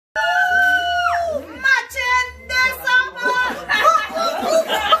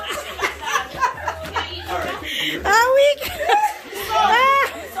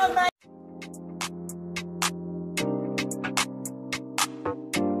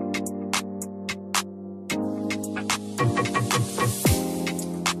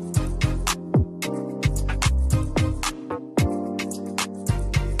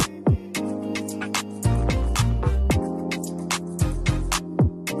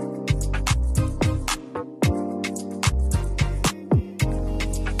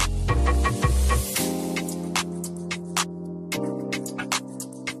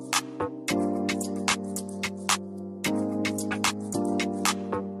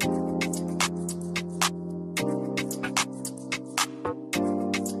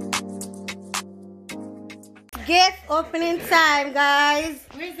opening time, guys.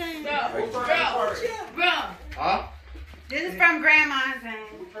 Where's Zane? Bro. Huh? This is from Grandma's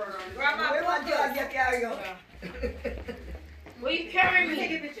Zane. Grandma, we want to carry on. Will you carry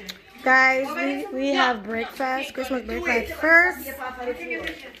me? Guys, we have breakfast, Christmas breakfast first.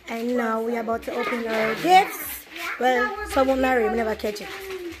 And now we're about to open our gifts. Well, someone married, we never catch it.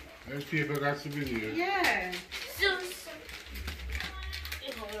 Let's see if I got some video. Yeah.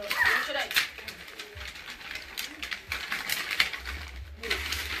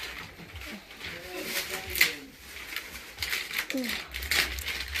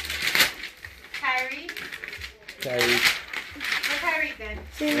 Kyrie. Where's Kyrie then?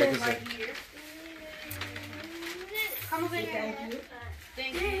 Right here. Come over here.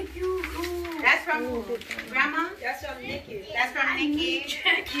 Thank you. That's from who? Grandma? That's from Nikki. That's from Nikki.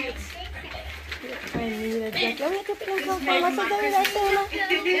 Thank you. I need a jacket. Let me put it on. What's the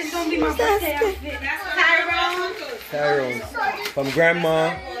This gonna be my birthday outfit. That's Tyrone. Tyrone. From Grandma.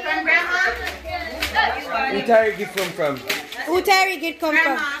 From Grandma? Who Tyrone get from? Who Terry get come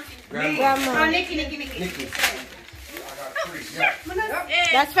from? Grandma. Grandma. Oh, Nikki. Nikki.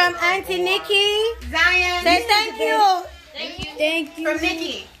 That's from Auntie Nikki. Zion. Say thank you. Thank you. From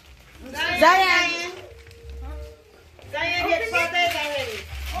Nikki. Zion. Zion gets birthdays already.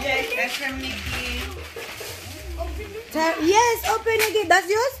 Yes, that's from Nikki. Yes, open again. That's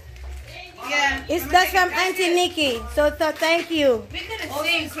yours? Yeah. That's from Auntie Nikki. So thank you. We could have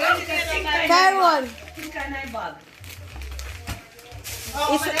seen close Tyrone.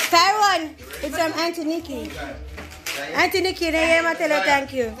 Oh, It's Tyrone. It's from Auntie Nikki. Auntie Nikki, they hear me tell her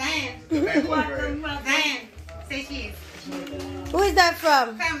thank you. Zion. Say cheese. Who is that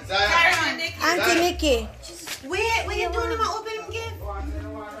from? From Tyrone. Auntie Nikki. Where you doing my opening gift?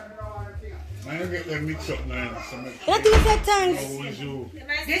 I don't get them mixed up now. What do you say thanks?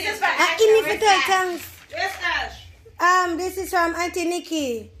 This is for Give me for thanks. Where's Ash? This is from Auntie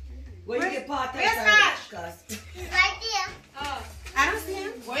Nikki. Where you get part Where's Ash? Oh. I don't see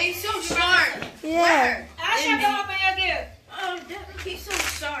him. Why are you so short? Yeah. Ash, have to open your gift. Oh, he's so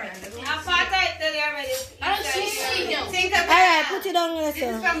short. I'm part of it already. I don't see him. Think of Alright, put it on This is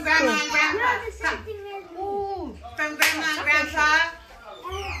yourself. from Grandma and Grandpa. Come. Ooh. From Grandma and Grandpa.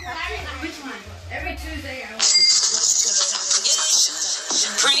 Which one? Every Tuesday I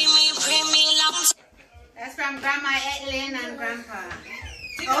That's from Grandma Etlin and Grandpa.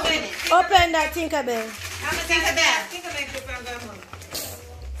 Open it. Open that Tinkerbell. Tinkerbell. Tinkerbell from Grandma.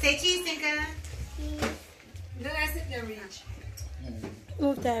 Say cheese, Tinker. No, I sit there, reach.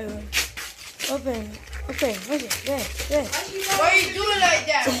 Move Tyrone. Open. Okay. There. Why are you doing like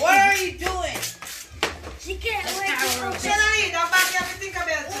that? What are you doing? She can't wait to Shut up, don't back up and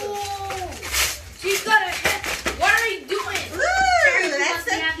Tinkerbell too. She's got a head. What are you doing? Ooh, that's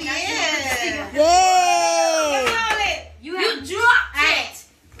so cute. Yay! You dropped it.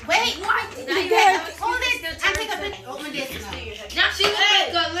 Wait. What? Hold it. I think a bit. Open this now. Now she's like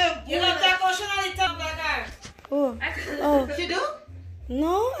a little. You don't talk ocean talk like her. Oh. You do?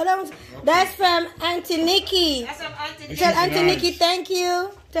 No, I don't. That's from Auntie Nikki. That's from Auntie. Tell Auntie Nikki thank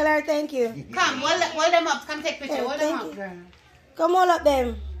you. Tell her thank you. Come, hold them up. Come take picture. Hold them thank up, you. girl. Come all up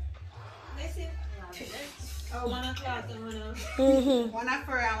them. Oh, 1 o'clock and 1 o'clock. One of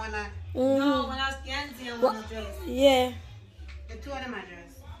fur and one of... No, when I was Genzi and one of dress. Yeah. The two of them are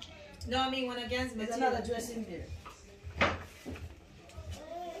dress. No, I mean one against me. There's another dress in there.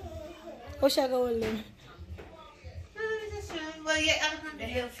 How shall I go with them? Well, yeah,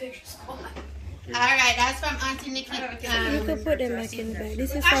 alright, that's from Auntie Nikki. You can put them back in the bag.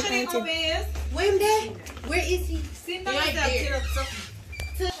 This is from Actually, over Auntie. here. Where there? Where is he? Sit down there.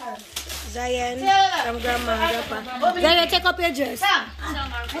 Zion from Grandma and Grandpa. Zion, take up your dress.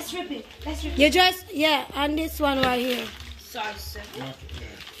 Come. Let's rip it. Your dress? Yeah, and this one right here. Sorry, sir.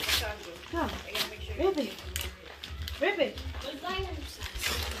 Come. Rip it. Rip it.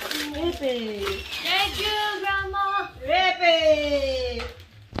 Rip it. Thank you, Grandma. Rip it.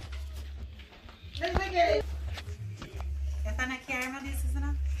 Let's make it. If I not carry my this, isn't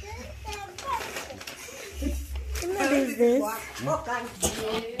it? What is this?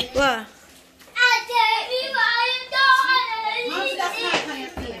 What?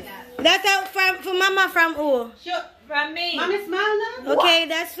 That's out from Mama from who? Sure, from me. Mommy smile now? Okay,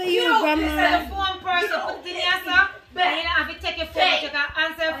 that's for you, Grandma. It's a phone person. Put it in your sock. And you don't have to take your phone. You can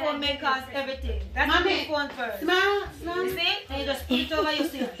answer your phone, make us everything. That's Mommy, the phone first. Smile. You see? And you just put it over your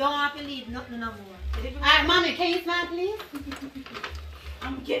seat. Don't have to leave nothing no more. Alright, Mommy, can you smile, please?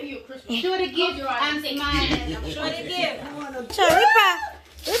 I'm gonna give you a Christmas. Show the gift and smile. Show the gift. Sure,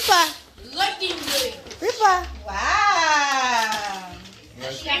 Ripper. Legendary. Ripper. Wow.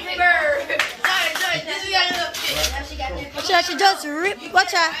 Happy birthday. This is Watch her, she just rip.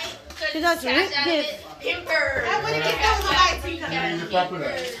 Watch her. She just rip gift.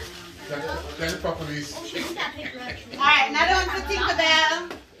 Alright, another one for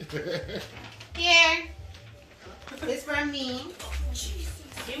Tinkerbell. Here. This from me. Cheese.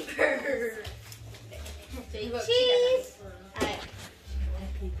 Alright.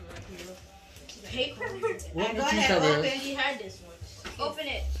 What Go do you ahead, think of open. it? You had this one. Open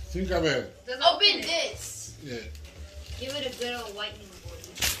it. Think of it. Open this. Yeah. Give it a good old whitening boy.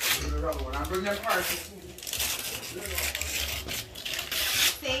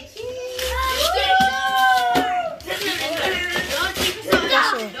 Say cheese.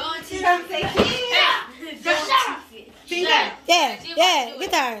 Don't Come say cheese. Finger. Yeah,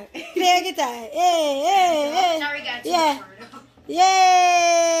 guitar. Play guitar. Yeah. Sorry, got Yeah.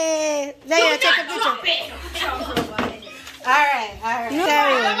 Yay! There, take a picture. Alright. No, I'm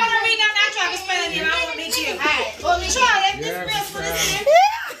Terry. gonna read that natural. I'm spelling it. I won't make you. Alright. Oh, me try. Yeah,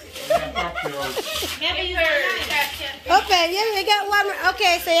 Maybe you heard. Okay, you got one.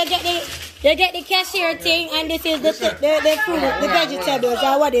 Okay, so you get the cashier thing, and this is the fruit, the vegetables.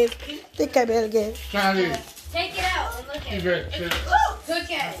 Or what is? Think I will get. Charlie, Take it out and look at it. Yvette,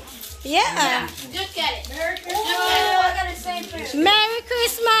 Look at it. Yeah. Look at it. Merry Christmas. I got the same pair. Merry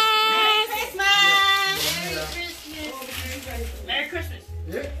Christmas. Merry Christmas.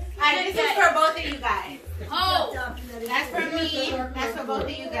 Alright, this is for both of you guys. Oh, That's for me. That's for both of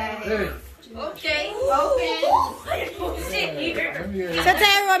you guys. hey, okay. Open. come here. So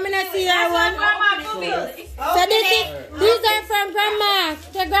Tyrone, I'm gonna see your one. So these are from Grandma.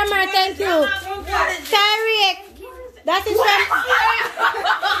 So Grandma, thank you. Tyreek, that is from.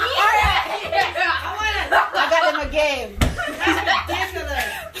 I got them a game.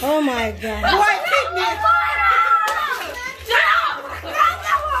 Oh my God. Boy, kick me.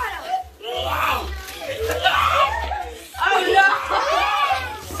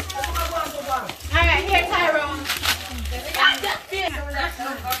 Alright, here, Tyrone.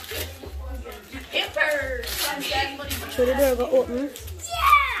 Should the door go open?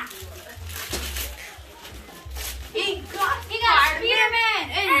 He got Spider-Man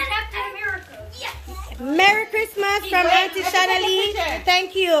and Captain America. Yes. Merry Christmas from Auntie Shanalee.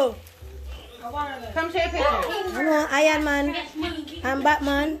 Thank you. Come show your picture. Iron Man and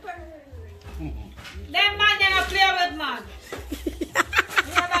Batman. Them man they not play with man. You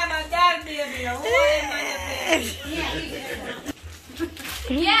know my dad baby. Who are them man they play?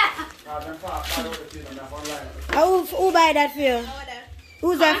 Yeah. Who buy that for you?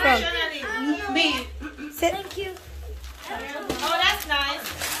 Who's that from? Me. Thank you. Oh, that's nice.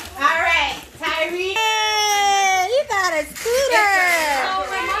 Alright, Tyree. Hey, you got a scooter. Oh,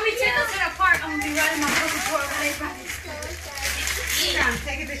 when mommy takes us in a park, I'm gonna be riding my bike when they back.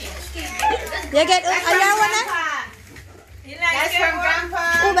 Take a picture. You get That's from another one? Grandpa. You like That's it, from boy? Grandpa.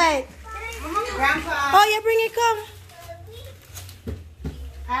 Who buy it? Grandpa. Oh, you bring it, come.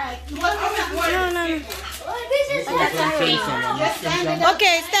 Alright. No. Just stand it up.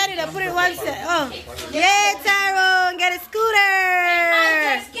 Okay, start it up. Put it one step. Oh. Yeah, Tyrone, get a scooter.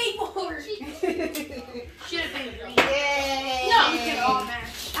 Skateboard. Should have been green. Yay. No, you can all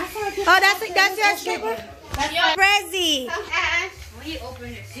match. Oh, that's your skateboard? That's Yeah. Prezi. Come, Ash. When you open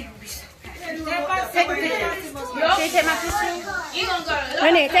it, it's gonna be so bad. Take a picture. Can you take my picture? You gonna go to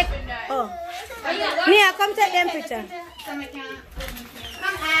Renee, take. Oh. Nia, come take them picture.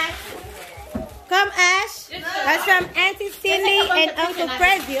 Come, Ash. Come, Ash. That's from Auntie Cindy and Uncle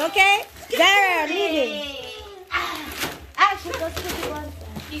Prezi, okay? There, leave it. Ash, you go to the one.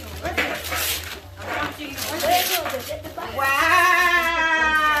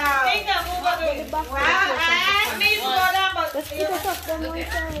 Wow. Think of who was doing. Wow, Ash. I mean, go down, but Let's keep it up on one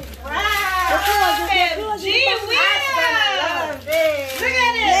side. Wow. Gee whiz. Love it. Look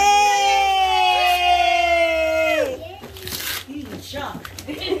at it.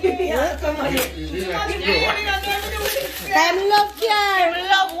 Time love car.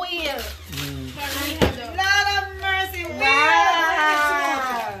 Love wheel. Lord of mercy.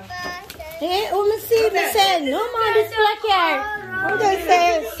 Wow. Hey, me see me say, no man this black car. I'm just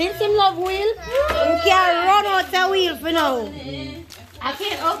say, since him love wheel, you can run out the wheel for now. I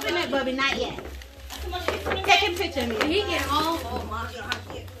can't open it, Bubby, not yet. Take a picture of me. He get home. Oh my God.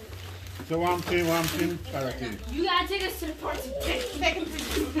 So one thing, charity. You gotta take us to the party. Take a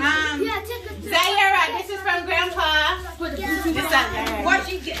picture. Zahira, this is from Grandpa. This is Zahira. What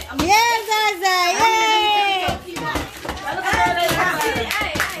you get? Yes, Zaza, yay!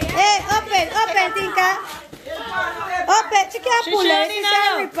 Hey, open, Tinka. Open, you can't pull it, it's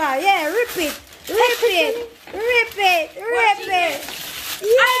a ripper. Yeah, rip it.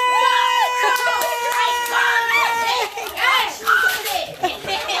 Yeah!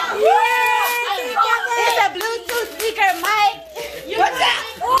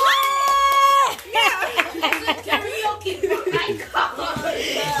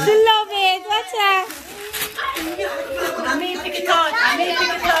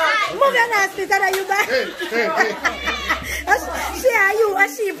 outfit that you buy.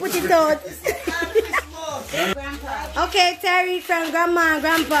 She put it out. Okay, Terry from Grandma and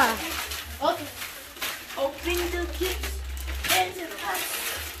Grandpa. Okay. Open the kids.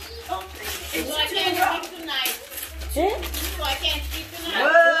 So I can't sleep tonight. So I can't sleep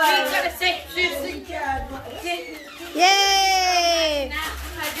tonight. She's gonna say, Yay!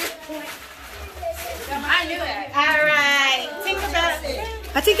 I knew it. Alright. Tinkerbell.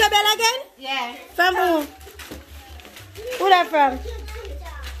 A Tinkerbell again? Yeah. From who? Who that from?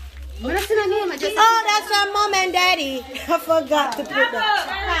 Oh, that's from Mom and Daddy. I forgot to put that.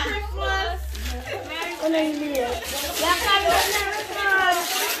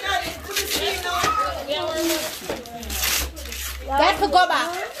 That's for go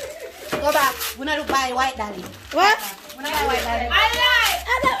back. Go back. We're not buy white daddy. What? We're not buy white daddy. I like.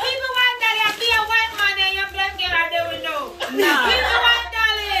 Even one daddy, I be a white man and you black girl, I don't know. No. Even one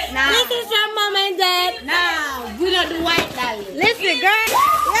daddy. No. This is from Mom and Dad. No. We don't do white daddy. Listen, girl.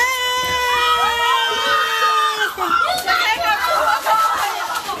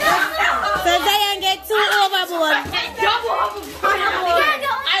 So Diane get two overboard.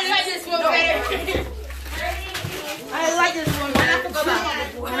 I like this one better. I like this one. We're not to go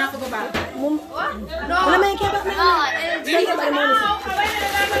back. We're not to go back.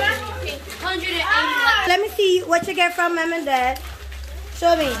 Let me see what you get from Mom and Dad.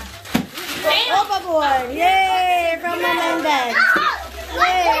 Show me. Overboard. Yay, from Mom and Dad.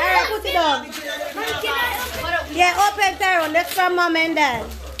 Yay, alright, put it on. Yeah, open Tyrone. That's from Mom and Dad.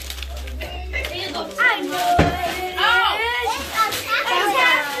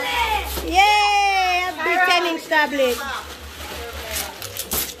 Yay, a big 10-inch tablet.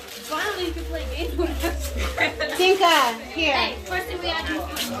 Finally, you can play games with us. Tinker, here. Hey, first thing we gotta do.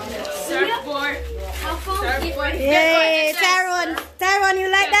 Surfboard. How fun is it? Yay, Tyrone. Tyrone, you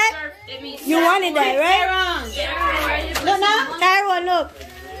like that? You wanted that, right? Look now. Tyrone, look.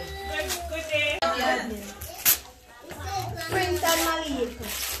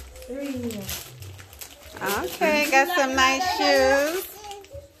 Okay, got some nice shoes.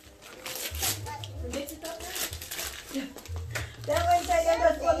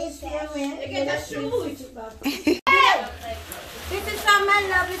 This is from my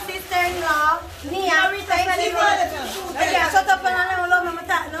lovely sister-in-law, Nia. Okay, shut up and I don't know no?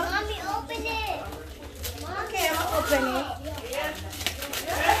 Mommy, open it. Okay, I'm gonna open it.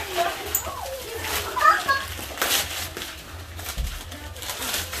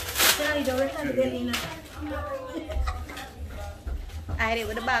 I hit it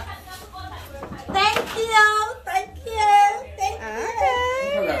with a box. Thank you. Thank you. Thank you.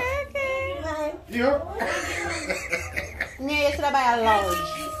 Okay. Yep. Nia, you should have buy a large.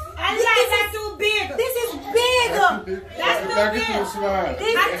 I like that too big. This is big. That's too That is big. too small.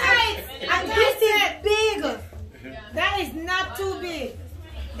 This and this is big. That is not too big.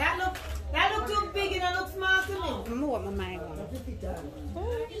 That look too big and it look small to me. I'm gonna what my mind on. It's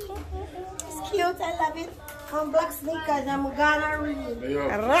cute. I love it. I'm black sneakers. I'm gonna read. There you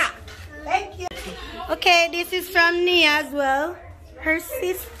go. Thank you. Okay, this is from Nia as well. Her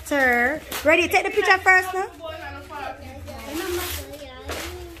sister. Ready? Take the picture first, no? No,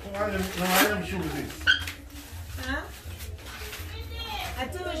 I am shoes this. Huh? I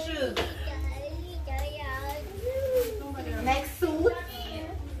took a shoe. Next suit.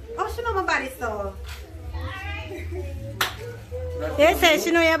 Oh, she know my body so. Yes, sir. She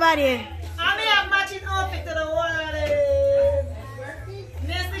know your body. I may have matching outfit to the one.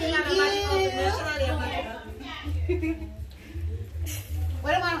 Next thing you have a matching outfit. Nationally, a matching outfit.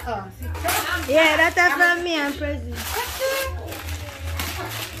 What am I? Oh, Yeah, that's from me and Prezi.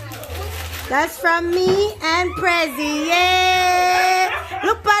 That's from me and Prezi. Yeah.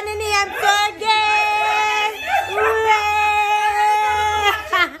 Look on the knee and again.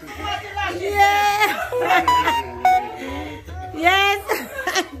 Yeah. Yes.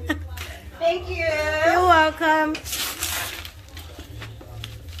 thank you. You're welcome.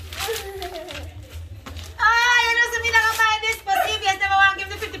 You know something like buy this, but CVS never want to give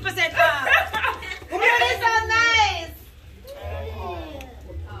the 50% off. It's so nice.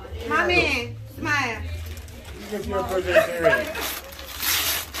 Mommy, smile. You get your present ready.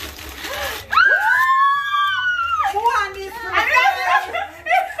 Who want this?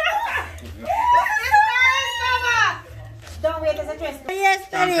 Don't wait as a dress. Yes, Thanks,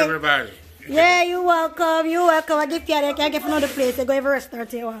 Teddy. everybody. Yeah, you're welcome. You're welcome. I give you I can't get from another place. I go every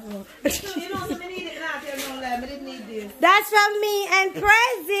restaurant you want to go. You know, so need it now. Tell no lie, but it need this. That's from me and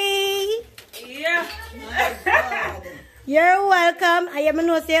Prezi. Yeah. You're welcome. I am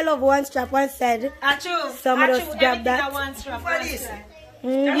no say love one strap, one said. I choose. Some of I us choose grab everything that. I want strap. For this. Oh,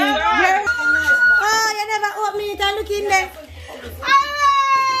 you never open it and look in there.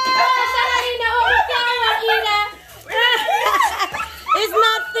 It's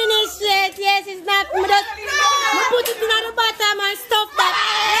not finished yet. Yes, it's not. We put it in the bottom and stuff that.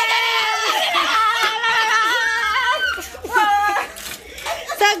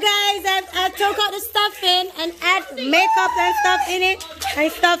 So guys, I took out the stuffing and add makeup and stuff in it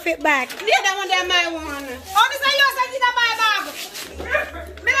and stuff it back. Yeah, that one there my one. Oh, this is yours. I did a buy bag.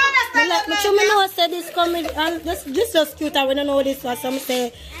 Me don't understand. But you know say this coming and this just cute. I don't know what this was. Some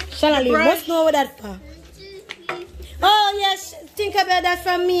say Shalali must know what that for. Oh yes, think about that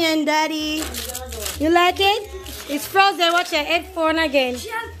from me and Daddy. You like it? It's frozen. Watch your headphone again.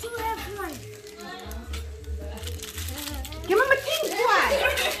 Give me my things, boy.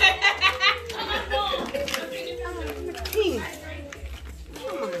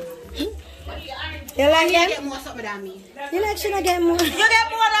 You like You them? get more something than me. You like should I get more? You get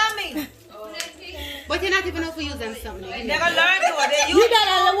more than me. But you're not even know for using something. Never learn to it. You got a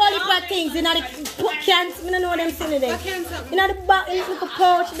whole heap of things in the cans. I don't know them sitting there. You know the box, little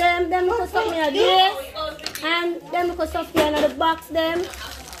pouch, them little something in there, and them little stuff here in the box. Them.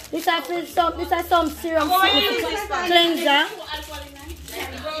 This is some serum cleanser. I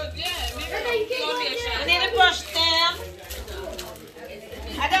need to brush them.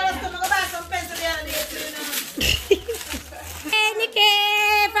 I don't want to go buy some pencil the other day, you know. Hey, Nikki,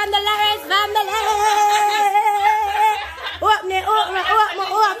 from the Lawrence family. Open it, open.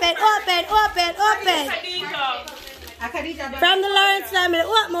 From the Lawrence family.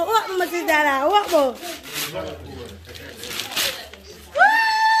 Open, my sister. Open.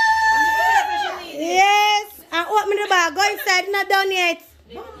 Yes. And open the bag. Go inside, not done yet.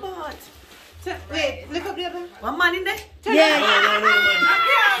 Wait, look up the other. One man in there? Yeah.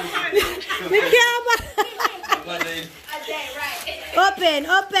 We can't.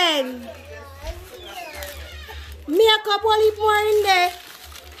 Open. Me a couple of more in there.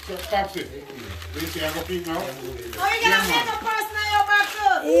 So, Popsy, do you see I go pink now? Oh, you gotta make a person on your back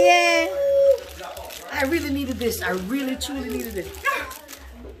too. Yeah. I really needed this. I really, truly needed it.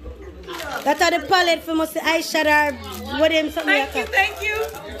 That's the palette for most eyeshadow. What him something like that. Thank you.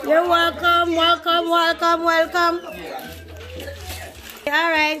 You're welcome.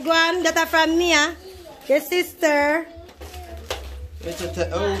 Alright, go on. That's from Mia, your sister.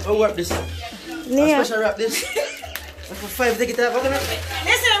 Oh, wrap this. Nia. I special wrap this. For 5, take it out. Listen,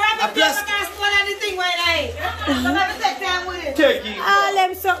 wrap up your can't spoil anything when I eat. So never take time with it. Turkey. All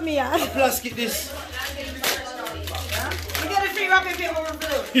them something here. Plus, get this. You get a free wrapping paper with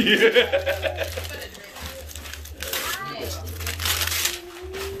blue.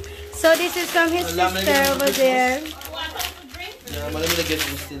 So this is from his sister over there. Yeah, but let me get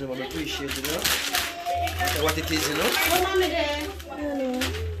this still. I appreciate it, you know. What it is, you know.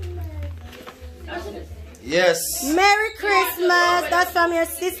 Yes. Merry Christmas. That's from your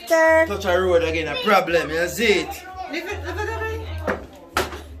sister. Touch a road again, a problem. You see it.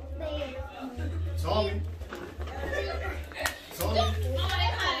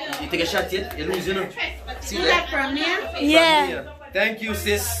 You take a shot yet? You lose, you know. See that? From here? Yeah. Thank you,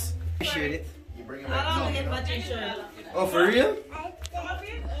 sis. Appreciate it. You bring it back. I don't get much insurance. Oh, for real?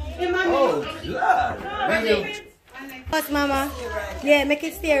 Oh, God. Thank you. Yes, Mama. Yeah, make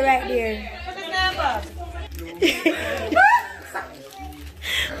it stay right there. Put his name up.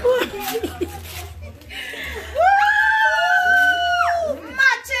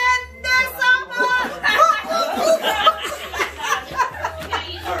 Matching this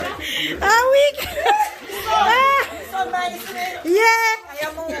Are we? so nice, man. Yeah. I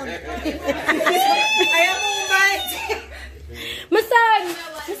am on. I am on, right? My son,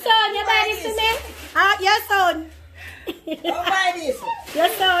 you buy this to me? Your son. Who buy this? Your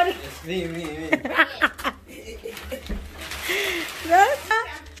son. Me.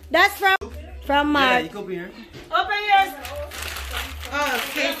 That's from Yeah, Mark. you come here. Open yours. Oh,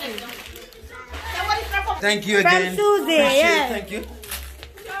 Casey. Thank you From again. Susie, Appreciate yeah. it. Thank you.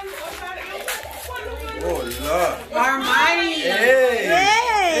 Oh, Lord. Armani. Hey.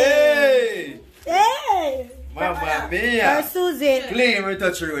 Hey. Mamma Or mia. Susie. Clean when you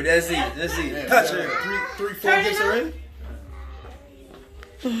touch her. That's it. Touch her. 3, 4 gifts already?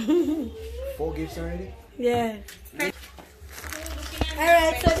 4 gifts already? Yeah.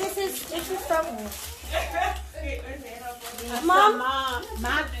 Alright, so this is from Mom.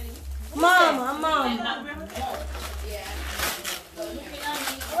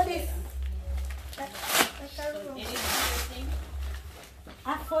 What is?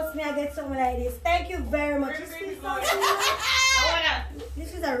 At first, me I get something like this. Thank you very much. This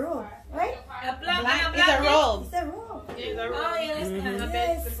is a roll, right? It's a roll. It's a roll. Oh, yes.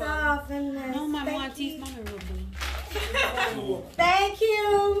 Yes, soft and nice. No, my Thank teeth, you. mommy rub them. Thank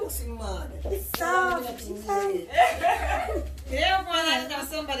you. It's soft. Yeah, boy, I got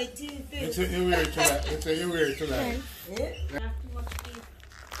somebody teeth. It's a you wear to that. It's a you wear to that.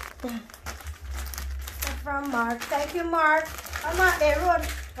 From Mark. Thank you, Mark. I'm not there, Rod.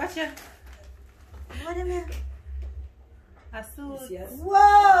 Watch ya. What do you mean? I saw it.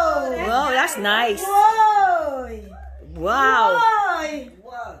 Whoa! Whoa, that's nice. Whoa! Wow.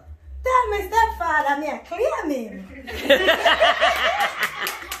 Whoa! Tell me, stepfather, me claim him.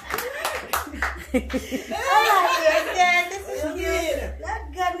 I'm like, yes, this is cute. Let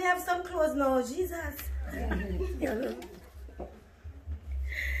God, me have some clothes now, Jesus.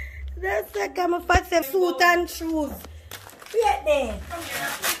 That's like I'm a fat suit and shoes. Wait there.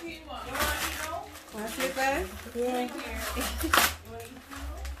 Want to guys? Yeah.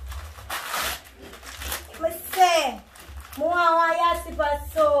 I say, I want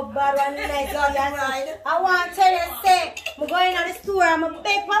so bad one night. I want to tell you, say, I'm going to the store, I'm a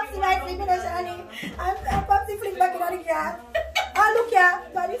big Popsy right sleeping in the honey. I'm Popsy flick back in the car. Oh, look here,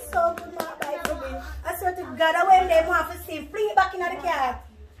 God is so good, man, buy for me. I swear to God, I went there, want to see, fling it back in the car.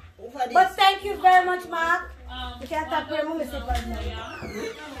 But thank you very much, Mark. You can't tap your movie slippers now.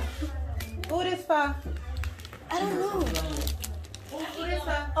 Who this for? I don't know. Who this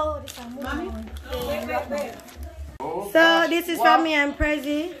for? Oh, this is Mommy. Wait. So this is from me and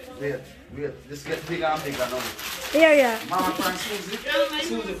Prezi. Wait. This gets bigger and bigger now. Yeah. Mama from Susie.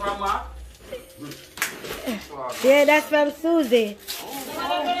 Susie from Mark. Yeah, that's from Susie.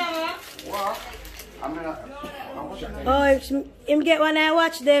 Wow. Oh, if him get one, I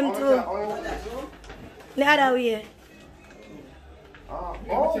watch them too. The other way. Oh,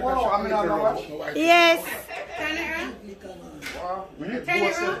 wow. I mean, I know what. Yes. Wow.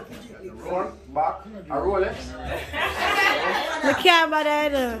 Front, back, a Rolex. I can't bother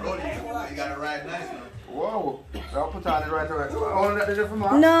them. You got it right nice now. Wow. I'll put on the right away. All that is from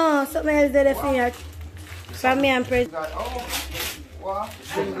Mark? No, something else did it for you. From me and Prezi. Oh, wow.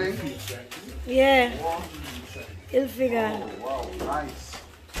 Bling bling. Yeah. Wow. You'll figure. Wow, nice.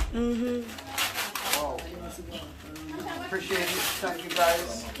 Wow. Appreciate it. Thank you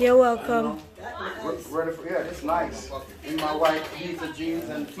guys. You're welcome. Ready for, yeah, it's nice. In my white jeans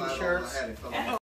and t-shirts.